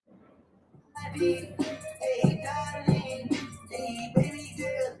Vibes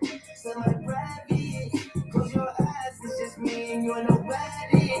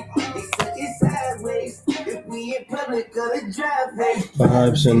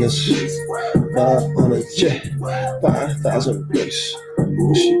in this vibe on a jet, 5,000 bricks.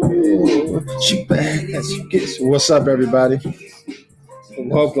 She bad as you get. What's up, everybody?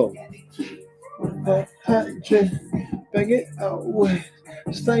 Welcome. Bang it out,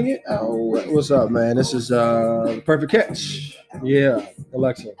 stang it out. What's up, man? This is Perfect Catch. Yeah,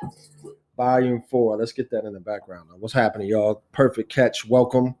 Alexa, Volume 4. Let's get that in the background. What's happening, y'all? Perfect Catch.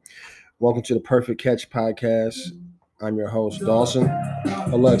 Welcome to the Perfect Catch podcast. I'm your host, Dawson.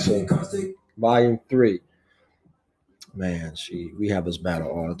 Alexa, Volume 3. Man, we have this battle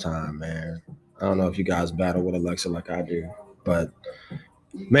all the time, man. I don't know if you guys battle with Alexa like I do, but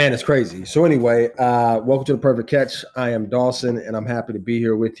man, it's crazy. So anyway, welcome to the Perfect Catch. I am Dawson, and I'm happy to be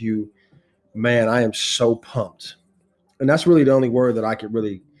here with you. Man, I am so pumped. And that's really the only word that I could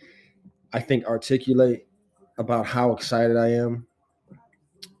really, I think, articulate about how excited I am,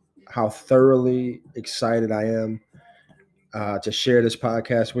 how thoroughly excited I am to share this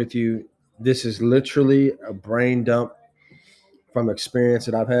podcast with you. This is literally a brain dump from experience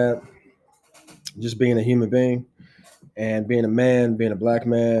that I've had, just being a human being and being a man, being a black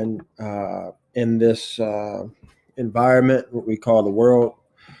man in this environment, what we call the world,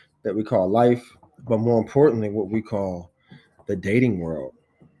 that we call life, but more importantly, what we call the dating world.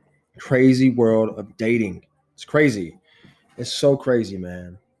 Crazy world of dating. It's crazy. It's so crazy,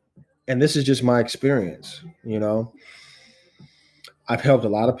 man. And this is just my experience, you know. I've helped a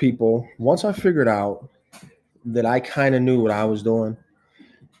lot of people. Once I figured out that I kind of knew what I was doing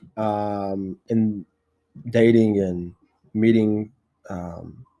in dating and meeting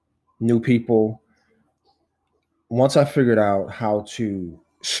new people, once I figured out how to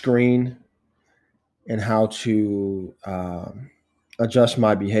screen and how to adjust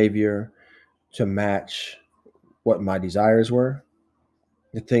my behavior to match what my desires were,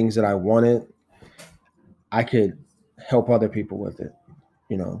 the things that I wanted, I could help other people with it.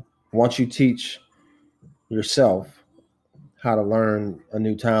 You know, once you teach yourself how to learn a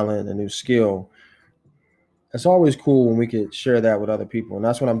new talent, a new skill, it's always cool when we could share that with other people. And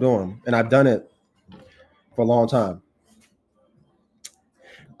that's what I'm doing. And I've done it for a long time.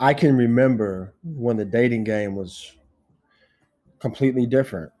 I can remember when the dating game was completely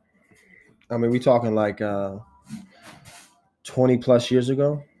different. I mean, we're talking like 20 plus years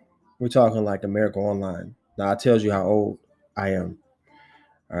ago. We're talking like America Online. Now, it tells you how old I am.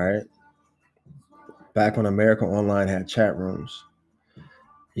 All right. Back when America Online had chat rooms.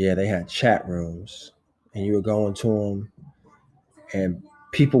 Yeah, they had chat rooms. And you would go into them and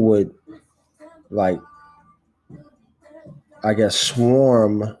people would, like, I guess,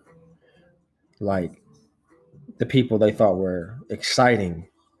 swarm like the people they thought were exciting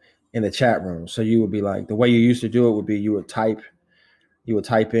in the chat room. So you would be like, the way you used to do it would be you would type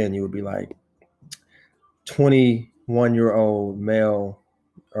in, you would be like 21-year-old male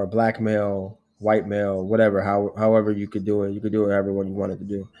or black male, white male, whatever, however you could do it. You could do it however you wanted to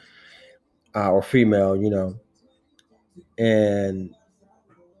do, or female, you know, and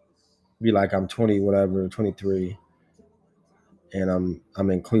be like, I'm 20, whatever, 23, and I'm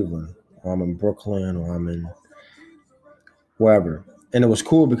in Cleveland, or I'm in Brooklyn, or I'm in wherever. And it was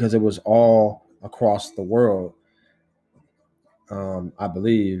cool because it was all across the world, I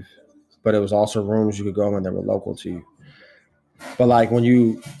believe, but it was also rooms you could go in that were local to you. But like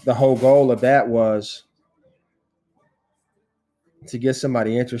the whole goal of that was to get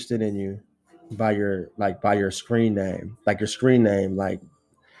somebody interested in you by your screen name. Like your screen name, like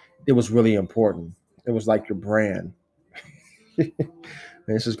it was really important. It was like your brand.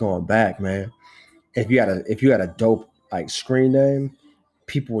 This is going back, man. If you had a dope like screen name,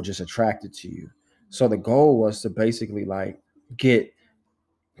 people were just attracted to you. So the goal was to basically like get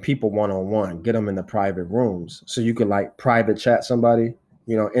people one-on-one, get them in the private rooms. So you could like private chat somebody,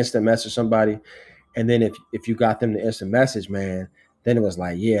 you know, instant message somebody. And then if you got them to instant message, man, then it was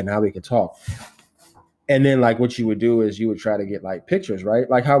like, yeah, now we can talk. And then like what you would do is you would try to get like pictures, right?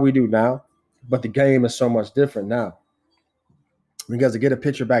 Like how we do now. But the game is so much different now. Because to get a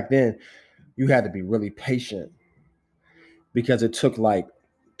picture back then, you had to be really patient because it took like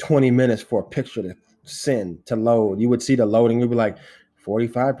 20 minutes for a picture to send, to load. You would see the loading, you'd be like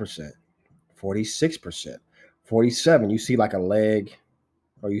 45%, 46%, 47%. You see like a leg,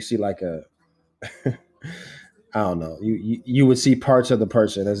 or you see like a, I don't know. You would see parts of the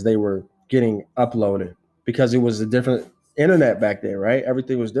person as they were getting uploaded because it was a different internet back then, right?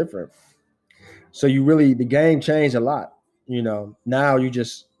 Everything was different. So the game changed a lot. You know, now you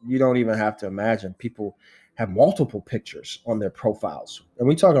just you don't even have to imagine. People have multiple pictures on their profiles. And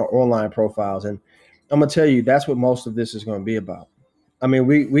we talk about online profiles. And I'm going to tell you, that's what most of this is going to be about. I mean,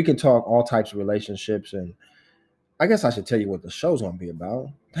 we can talk all types of relationships. And I guess I should tell you what the show's going to be about.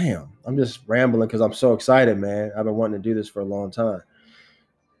 Damn, I'm just rambling because I'm so excited, man. I've been wanting to do this for a long time.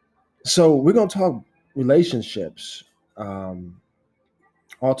 So we're going to talk relationships,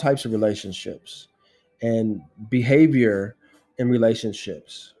 all types of relationships, and behavior in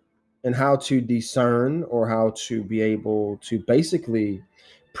relationships, and how to discern or how to be able to basically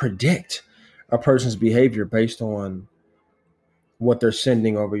predict a person's behavior based on what they're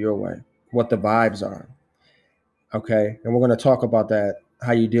sending over your way, what the vibes are. Okay. And we're going to talk about that,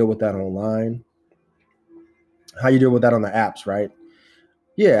 how you deal with that online, how you deal with that on the apps, right?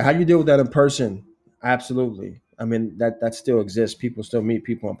 Yeah. How you deal with that in person. Absolutely. I mean, that still exists. People still meet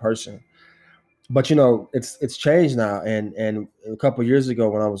people in person. But it's changed now. And a couple of years ago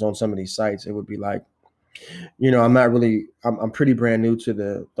when I was on some of these sites, it would be like, I'm pretty brand new to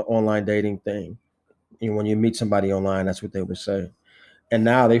the online dating thing. When you meet somebody online, that's what they would say. And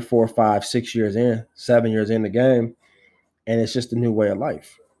now they 4, 5, 6 years in, 7 years in the game, and it's just a new way of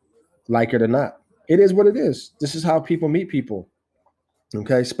life. Like it or not, it is what it is. This is how people meet people.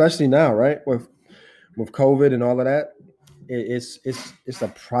 Okay, especially now, right? With COVID and all of that, it's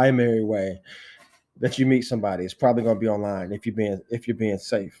the primary way that you meet somebody. It's probably going to be online if you're being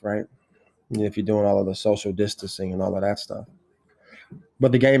safe, right? And if you're doing all of the social distancing and all of that stuff.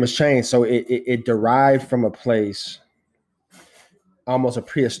 But the game has changed, so it derived from a place, almost a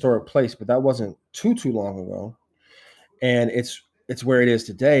prehistoric place, but that wasn't too long ago, and it's where it is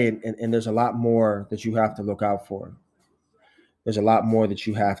today, and there's a lot more that you have to look out for. There's a lot more that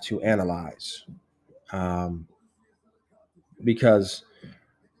you have to analyze, because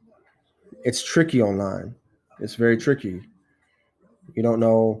it's tricky online. It's very tricky. You don't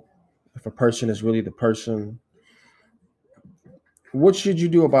know if a person is really the person. What should you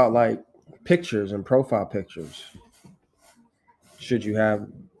do about like pictures and profile pictures? Should you have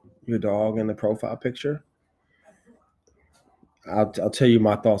your dog in the profile picture? I'll tell you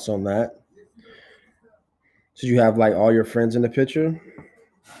my thoughts on that. Should you have like all your friends in the picture?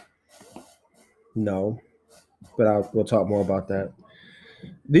 No, but we'll talk more about that.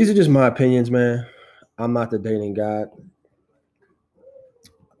 These are just my opinions, man. I'm not the dating god,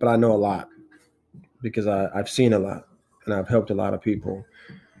 but I know a lot because I've seen a lot and I've helped a lot of people.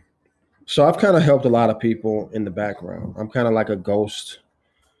 So I've kind of helped a lot of people in the background. I'm kind of like a ghost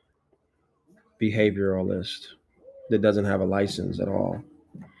behavioralist that doesn't have a license at all,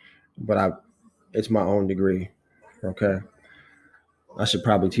 but it's my own degree. Okay. I should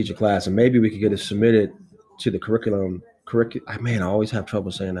probably teach a class, and maybe we could get it submitted to the curriculum. Man, I always have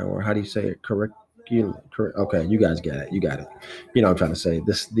trouble saying that word. How do you say it? Curriculum. Okay, you guys get it. You got it. I'm trying to say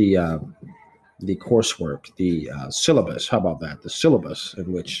this. The coursework, the syllabus. How about that? The syllabus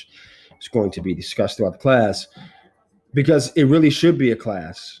in which is going to be discussed throughout the class, because it really should be a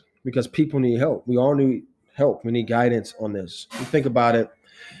class. Because people need help. We all need help. We need guidance on this. You think about it.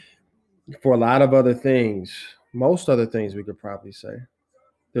 For a lot of other things, most other things we could probably say,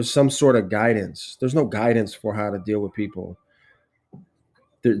 there's some sort of guidance. There's no guidance for how to deal with people.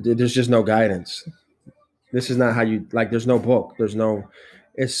 There's just no guidance. This is not how you, like, there's no book.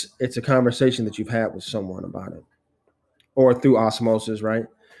 It's a conversation that you've had with someone about it, or through osmosis, right?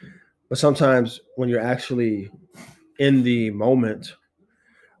 But sometimes when you're actually in the moment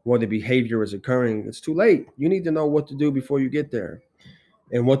where the behavior is occurring, it's too late. You need to know what to do before you get there.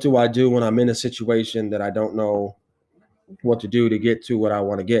 And what do I do when I'm in a situation that I don't know what to do to get to what I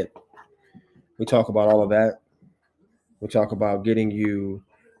want to get? We talk about all of that. We talk about getting you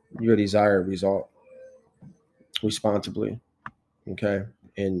your desired result responsibly, okay,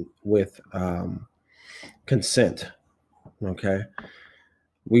 and with consent, okay.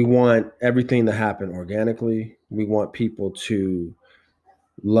 We want everything to happen organically. We want people to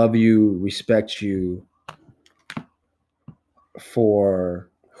love you, respect you for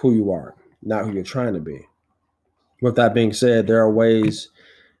who you are, not who you're trying to be. With that being said, there are ways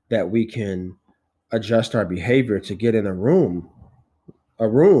that we can adjust our behavior to get in a room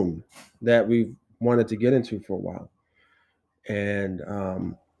that we've wanted to get into for a while. And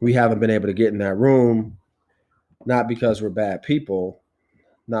we haven't been able to get in that room, not because we're bad people,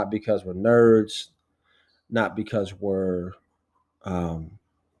 not because we're nerds, not because we're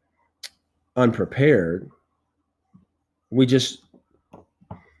unprepared. We just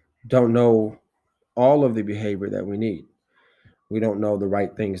don't know all of the behavior that we need. We don't know the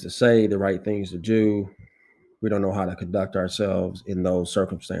right things to say, the right things to do. We don't know how to conduct ourselves in those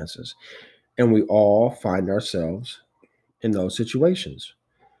circumstances. And we all find ourselves in those situations.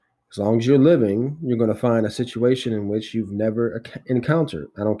 As long as you're living, you're going to find a situation in which you've never encountered.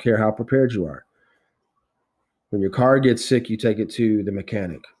 I don't care how prepared you are. When your car gets sick, you take it to the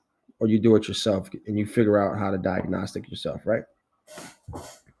mechanic or you do it yourself and you figure out how to diagnostic yourself, right?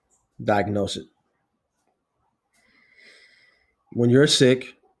 Diagnose it. When you're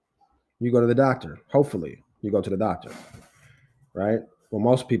sick, you go to the doctor. Hopefully, you go to the doctor, right? Well,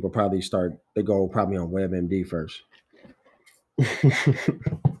 most people they go probably on WebMD first.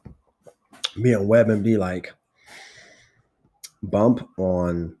 Me on WebMD, like bump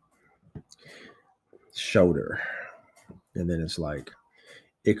on shoulder. And then it's like,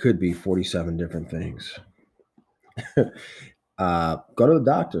 it could be 47 different things. Go to the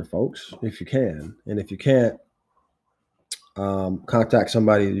doctor, folks, if you can. And if you can't, contact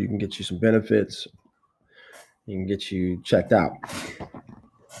somebody that you can get you some benefits. You can get you checked out.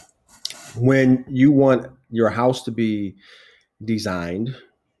 When you want your house to be designed,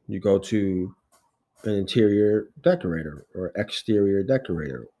 you go to an interior decorator or exterior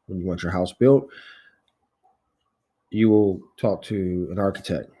decorator. When you want your house built, you will talk to an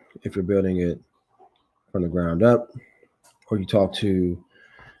architect if you're building it from the ground up, or you talk to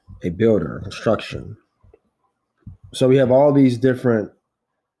a builder, construction. So we have all these different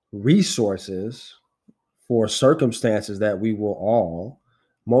resources for circumstances that we will all,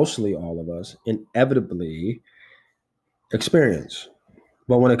 mostly all of us, inevitably experience.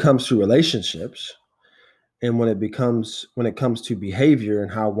 But when it comes to relationships and when it comes to behavior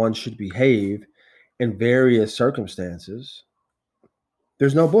and how one should behave in various circumstances,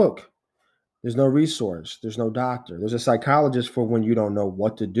 there's no book. There's no resource. There's no doctor. There's a psychologist for when you don't know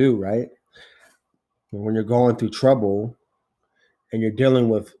what to do, right? When you're going through trouble and you're dealing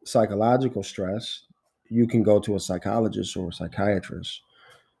with psychological stress, you can go to a psychologist or a psychiatrist,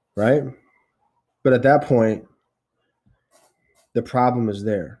 right? But at that point, the problem is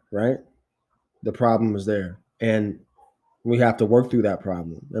there, right? The problem is there. And we have to work through that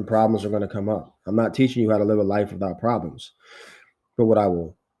problem, and problems are going to come up. I'm not teaching you how to live a life without problems. But what I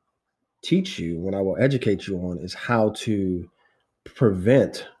will teach you, what I will educate you on, is how to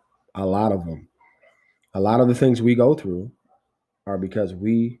prevent a lot of them. A lot of the things we go through are because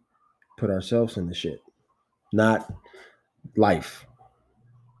we put ourselves in the shit, not life.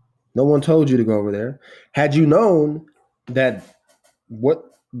 No one told you to go over there. Had you known that what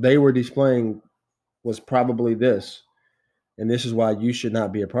they were displaying was probably this, and this is why you should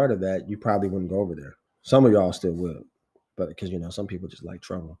not be a part of that, you probably wouldn't go over there. Some of y'all still would, but because, some people just like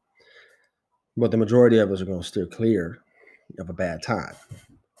trouble. But the majority of us are going to steer clear of a bad time.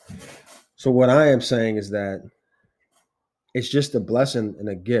 So what I am saying is that it's just a blessing and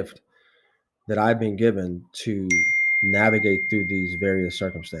a gift that I've been given to navigate through these various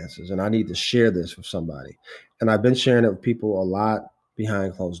circumstances. And I need to share this with somebody. And I've been sharing it with people a lot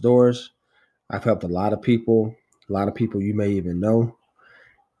behind closed doors. I've helped a lot of people you may even know.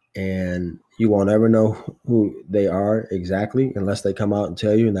 And you won't ever know who they are exactly unless they come out and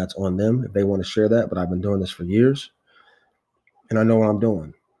tell you, and that's on them if they want to share that. But I've been doing this for years, and I know what I'm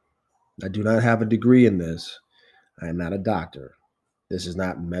doing. I do not have a degree in this. I am not a doctor. This is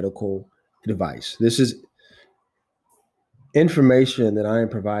not medical advice. This is information that I am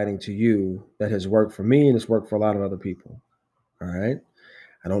providing to you that has worked for me and it's worked for a lot of other people. All right.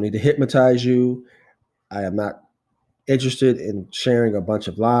 I don't need to hypnotize you. I am not interested in sharing a bunch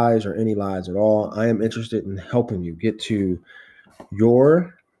of lies or any lies at all. I am interested in helping you get to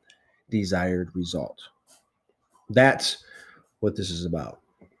your desired result. That's what this is about.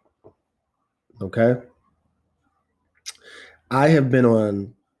 Okay. I have been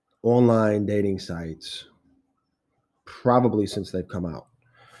on online dating sites probably since they've come out.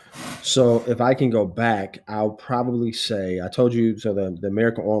 So if I can go back, I'll probably say, I told you, so the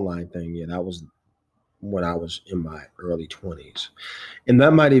American Online thing, yeah, that was when I was in my early 20s. And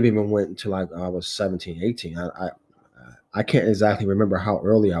that might have even went until I was 17, 18. I can't exactly remember how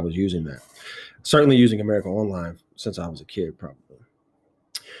early I was using that. Certainly using American Online since I was a kid, probably.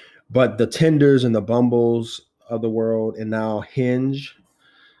 But the Tinders and the Bumbles of the world, and now Hinge,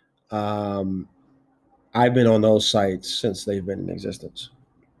 I've been on those sites since they've been in existence.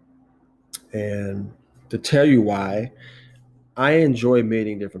 And to tell you why, I enjoy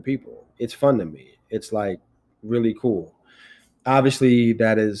meeting different people. It's fun to me. It's like really cool. Obviously,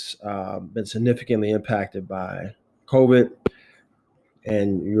 that has been significantly impacted by COVID,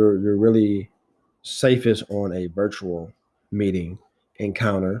 and you're really safest on a virtual meeting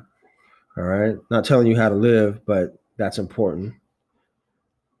encounter. All right, not telling you how to live, but that's important.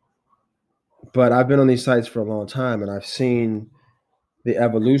 But I've been on these sites for a long time, and I've seen the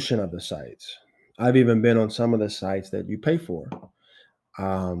evolution of the sites. I've even been on some of the sites that you pay for.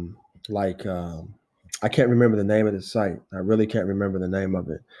 um, like I can't remember the name of the site. I really can't remember the name of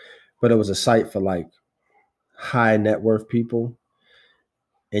it, but it was a site for like high net worth people,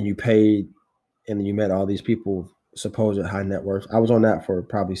 and you paid, and then you met all these people supposed high net worth. I was on that for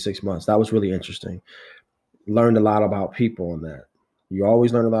probably 6 months. That was really interesting. Learned a lot about people on that. You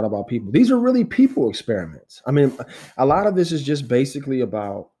always learn a lot about people. These are really people experiments. I mean, a lot of this is just basically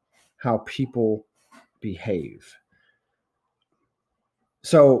about how people behave.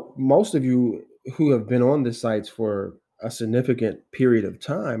 So most of you who have been on the sites for a significant period of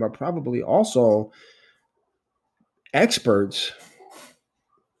time are probably also experts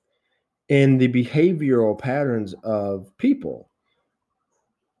in the behavioral patterns of people.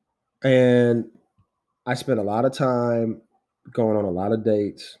 And I spent a lot of time going on a lot of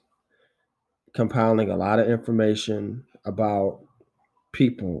dates, compiling a lot of information about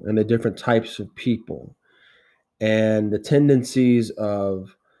people and the different types of people and the tendencies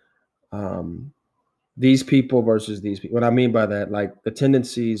of um, these people versus these people. What I mean by that, like the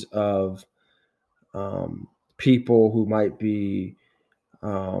tendencies of people who might be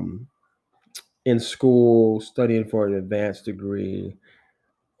um, in school studying for an advanced degree,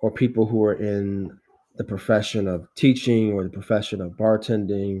 or people who are in the profession of teaching or the profession of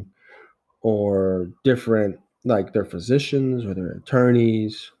bartending, or different, like they're physicians or they're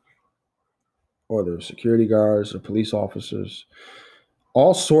attorneys or they're security guards or police officers.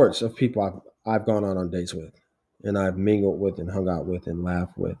 All sorts of people I've gone on dates with, and I've mingled with and hung out with and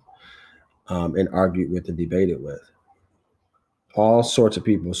laughed with, and argued with and debated with. All sorts of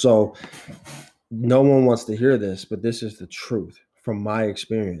people. So no one wants to hear this, but this is the truth from my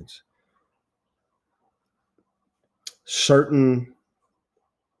experience. Certain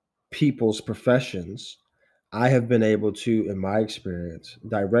people's professions, I have been able to, in my experience,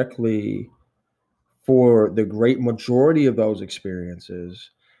 directly, for the great majority of those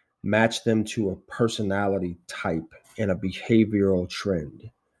experiences, match them to a personality type and a behavioral trend.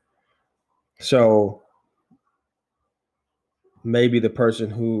 So maybe the person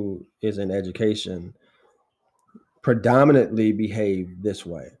who is in education predominantly behave this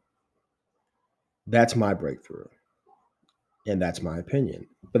way. That's my breakthrough. And that's my opinion.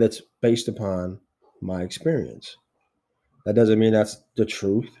 But it's based upon my experience. That doesn't mean that's the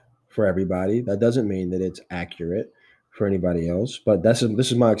truth for everybody. That doesn't mean that it's accurate for anybody else. But this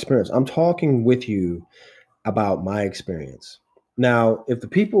is my experience. I'm talking with you about my experience. Now, if the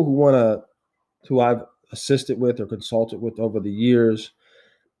people who I've assisted with or consulted with over the years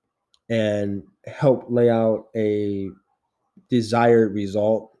and help lay out a desired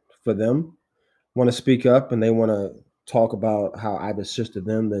result for them want to speak up and they want to talk about how I've assisted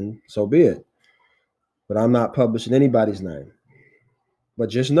them, then so be it. But I'm not publishing anybody's name. But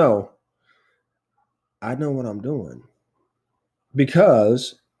just know, I know what I'm doing,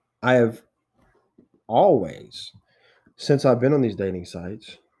 because I have always, since I've been on these dating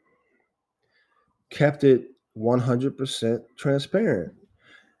sites, kept it 100% transparent.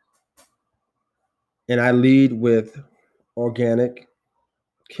 And I lead with organic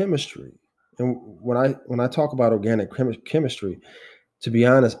chemistry. And when I talk about organic chemistry, to be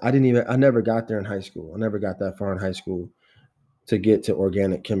honest, I never got there in high school. I never got that far in high school to get to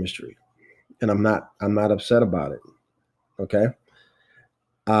organic chemistry. And I'm not upset about it. Okay.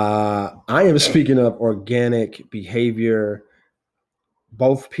 I am speaking of organic behavior,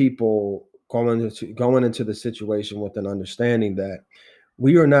 both people going into the situation with an understanding that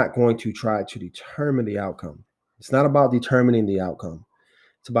we are not going to try to determine the outcome. It's not about determining the outcome.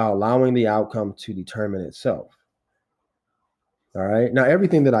 It's about allowing the outcome to determine itself. All right. Now,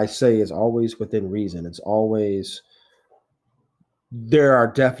 everything that I say is always within reason. There are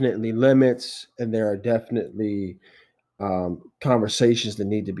definitely limits, and there are definitely conversations that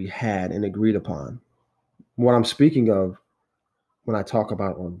need to be had and agreed upon. What I'm speaking of when I talk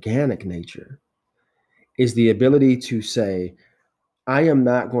about organic nature is the ability to say, I am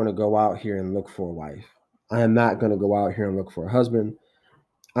not going to go out here and look for a wife. I am not going to go out here and look for a husband.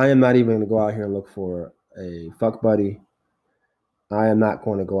 I am not even going to go out here and look for a fuck buddy. I am not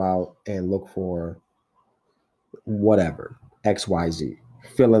going to go out and look for whatever, XYZ,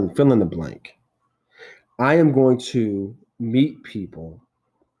 fill in the blank. I am going to meet people,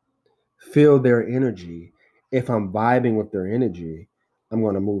 feel their energy. If I'm vibing with their energy, I'm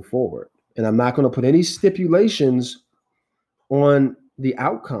going to move forward. And I'm not going to put any stipulations on the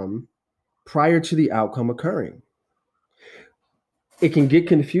outcome prior to the outcome occurring. It can get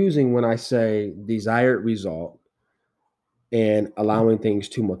confusing when I say desired result and allowing things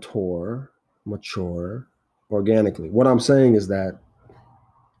to mature organically. What I'm saying is that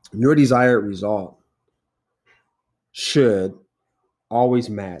your desired result should always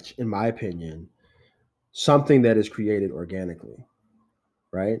match, in my opinion, something that is created organically,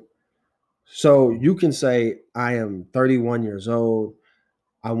 right? So you can say, I am 31 years old.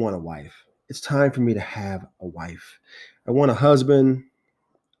 I want a wife. It's time for me to have a wife. I want a husband.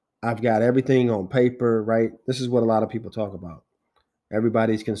 I've got everything on paper, right? This is what a lot of people talk about.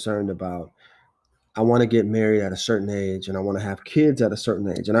 Everybody's concerned about, I want to get married at a certain age and I want to have kids at a certain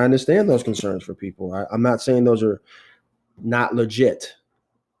age. And I understand those concerns for people. I'm not saying those are not legit,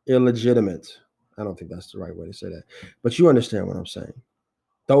 illegitimate. I don't think that's the right way to say that. But you understand what I'm saying.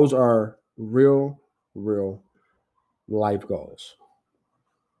 Those are real life goals.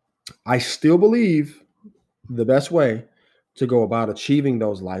 I still believe the best way to go about achieving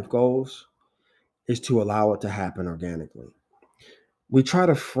those life goals is to allow it to happen organically. We try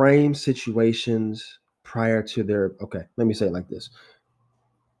to frame situations prior to their, okay, let me say it like this.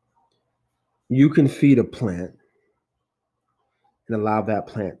 You can feed a plant and allow that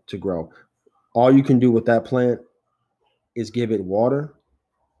plant to grow. All you can do with that plant is give it water,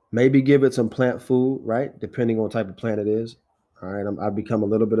 maybe give it some plant food, right? Depending on what type of plant it is. All right, I've become a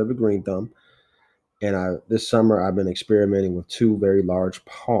little bit of a green thumb. And this summer I've been experimenting with two very large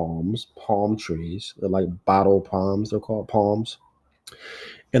palm trees. They're like bottle palms. They're called palms,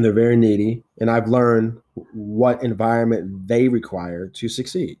 and they're very needy. And I've learned what environment they require to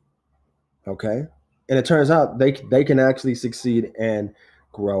succeed. Okay, and it turns out they can actually succeed and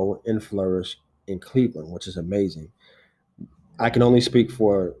grow and flourish in Cleveland, which is amazing. I can only speak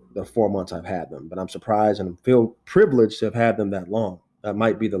for the 4 months I've had them, but I'm surprised and feel privileged to have had them that long. That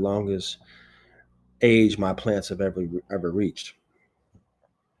might be the longest age my plants have ever reached.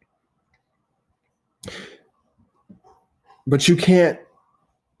 But you can't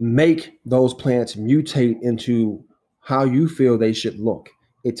make those plants mutate into how you feel they should look.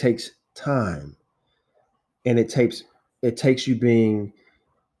 It takes time, and it takes you being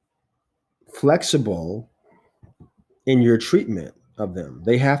flexible in your treatment of them.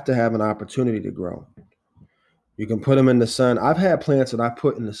 They have to have an opportunity to grow. You can put them in the sun. I've had plants that I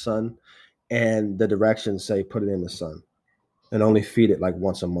put in the sun and the directions say put it in the sun and only feed it like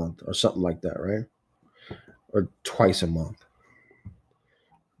once a month or something like that, right? Or twice a month.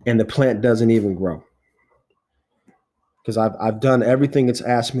 And the plant doesn't even grow. Because I've done everything it's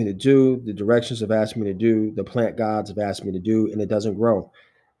asked me to do, the directions have asked me to do, the plant gods have asked me to do, and it doesn't grow.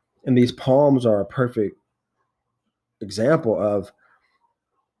 And these palms are a perfect example of,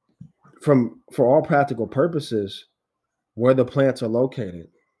 for all practical purposes, where the plants are located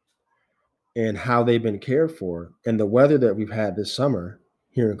and how they've been cared for, and the weather that we've had this summer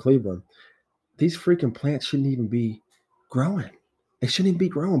here in Cleveland. These freaking plants shouldn't even be growing. They shouldn't even be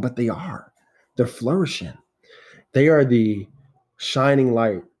growing, but they are. They're flourishing. They are the shining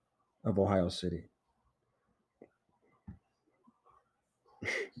light of Ohio City.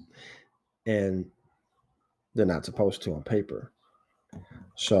 And they're not supposed to on paper.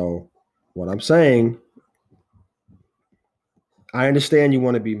 So, what I'm saying, I understand you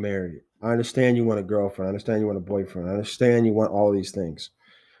want to be married. I understand you want a girlfriend. I understand you want a boyfriend. I understand you want all these things.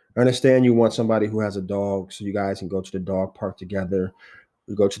 I understand you want somebody who has a dog so you guys can go to the dog park together.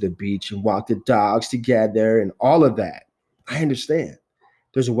 We go to the beach and walk the dogs together and all of that. I understand.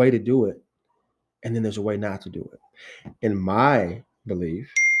 There's a way to do it, and then there's a way not to do it. And my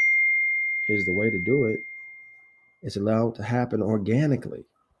belief is the way to do it is allowed to happen organically.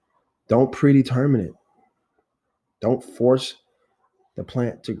 Don't predetermine it. Don't force the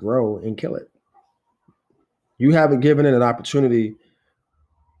plant to grow and kill it. You haven't given it an opportunity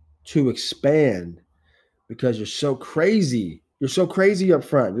to expand because you're so crazy. You're so crazy up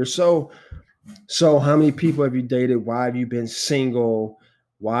front. You're so how many people have you dated? Why have you been single?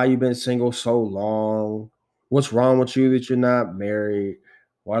 Why you been single so long? What's wrong with you that you're not married?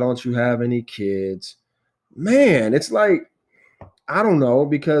 Why don't you have any kids? Man, it's like, I don't know,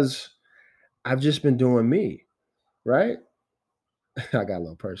 because I've just been doing me, right? I got a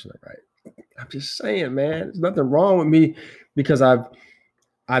little personal, right? I'm just saying, man, there's nothing wrong with me because I've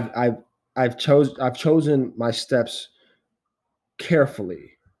I've I've chosen my steps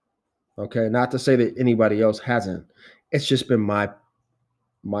carefully. Okay, not to say that anybody else hasn't. It's just been my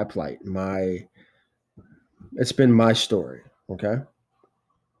plight, it's been my story. Okay,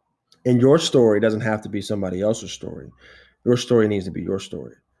 and your story doesn't have to be somebody else's story. Your story needs to be your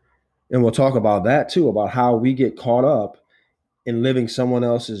story, and we'll talk about that too, about how we get caught up in living someone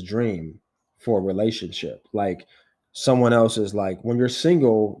else's dream for a relationship. Like, someone else is like, when you're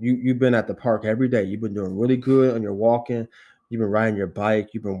single, you've been at the park every day. You've been doing really good on your walking. You've been riding your bike.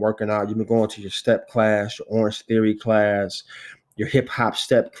 You've been working out. You've been going to your step class, your Orange Theory class. your hip hop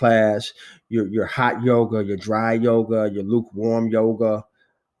step class, your hot yoga, your dry yoga, your lukewarm yoga.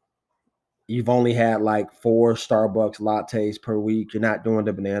 You've only had like 4 Starbucks lattes per week. You're not doing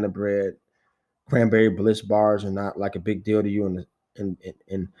the banana bread. Cranberry Bliss bars are not like a big deal to you in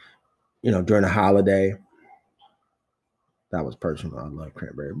during the holiday. That was personal. I love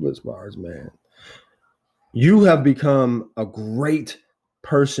Cranberry Bliss bars, man. You have become a great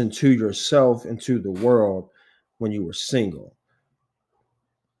person to yourself and to the world when you were single.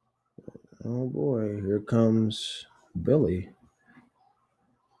 Oh boy, here comes Billy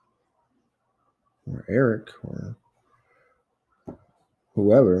or Eric or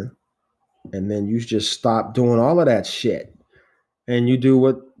whoever. And then you just stop doing all of that shit and you do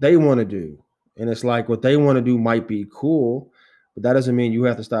what they want to do. And it's like what they want to do might be cool, but that doesn't mean you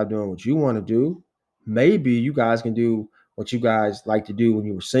have to stop doing what you want to do. Maybe you guys can do what you guys like to do when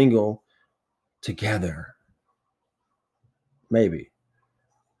you were single together. Maybe.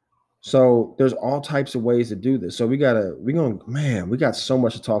 So there's all types of ways to do this. So we got so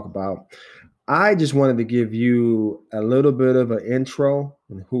much to talk about. I just wanted to give you a little bit of an intro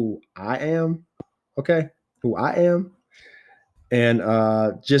on who I am. Okay. Who I am. And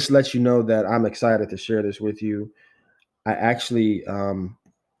just let you know that I'm excited to share this with you. I actually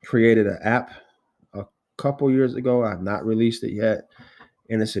created an app a couple years ago. I've not released it yet.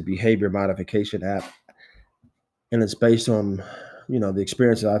 And it's a behavior modification app. And it's based on, the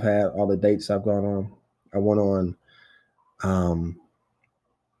experiences I've had, all the dates I've gone on. I went on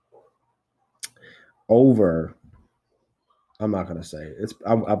over, I'm not going to say it.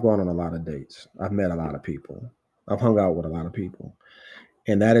 I've gone on a lot of dates. I've met a lot of people. I've hung out with a lot of people.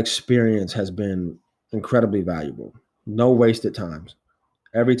 And that experience has been incredibly valuable. No wasted times.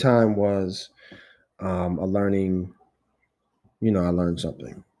 Every time was a learning, I learned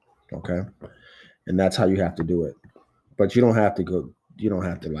something. Okay. And that's how you have to do it. But you don't have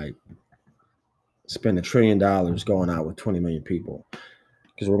to like spend $1 trillion going out with 20 million people.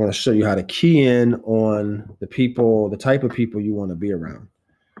 Because we're going to show you how to key in on the type of people you want to be around.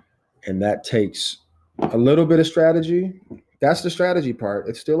 And that takes a little bit of strategy. That's the strategy part.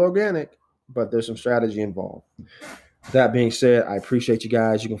 It's still organic, but there's some strategy involved. That being said, I appreciate you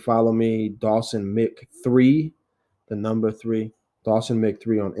guys. You can follow me, Dawson Mick 3, the number 3, Dawson Mick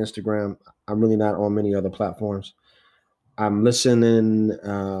 3 on Instagram. I'm really not on many other platforms. I'm listening.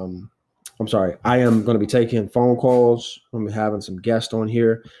 I am going to be taking phone calls. I'm going to be having some guests on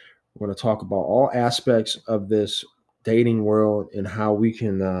here. We're going to talk about all aspects of this dating world and how we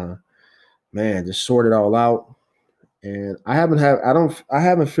can, just sort it all out. And I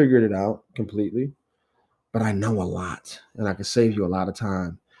haven't figured it out completely, but I know a lot and I can save you a lot of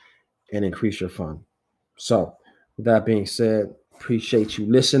time and increase your fun. So with that being said, appreciate you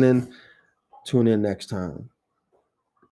listening. Tune in next time.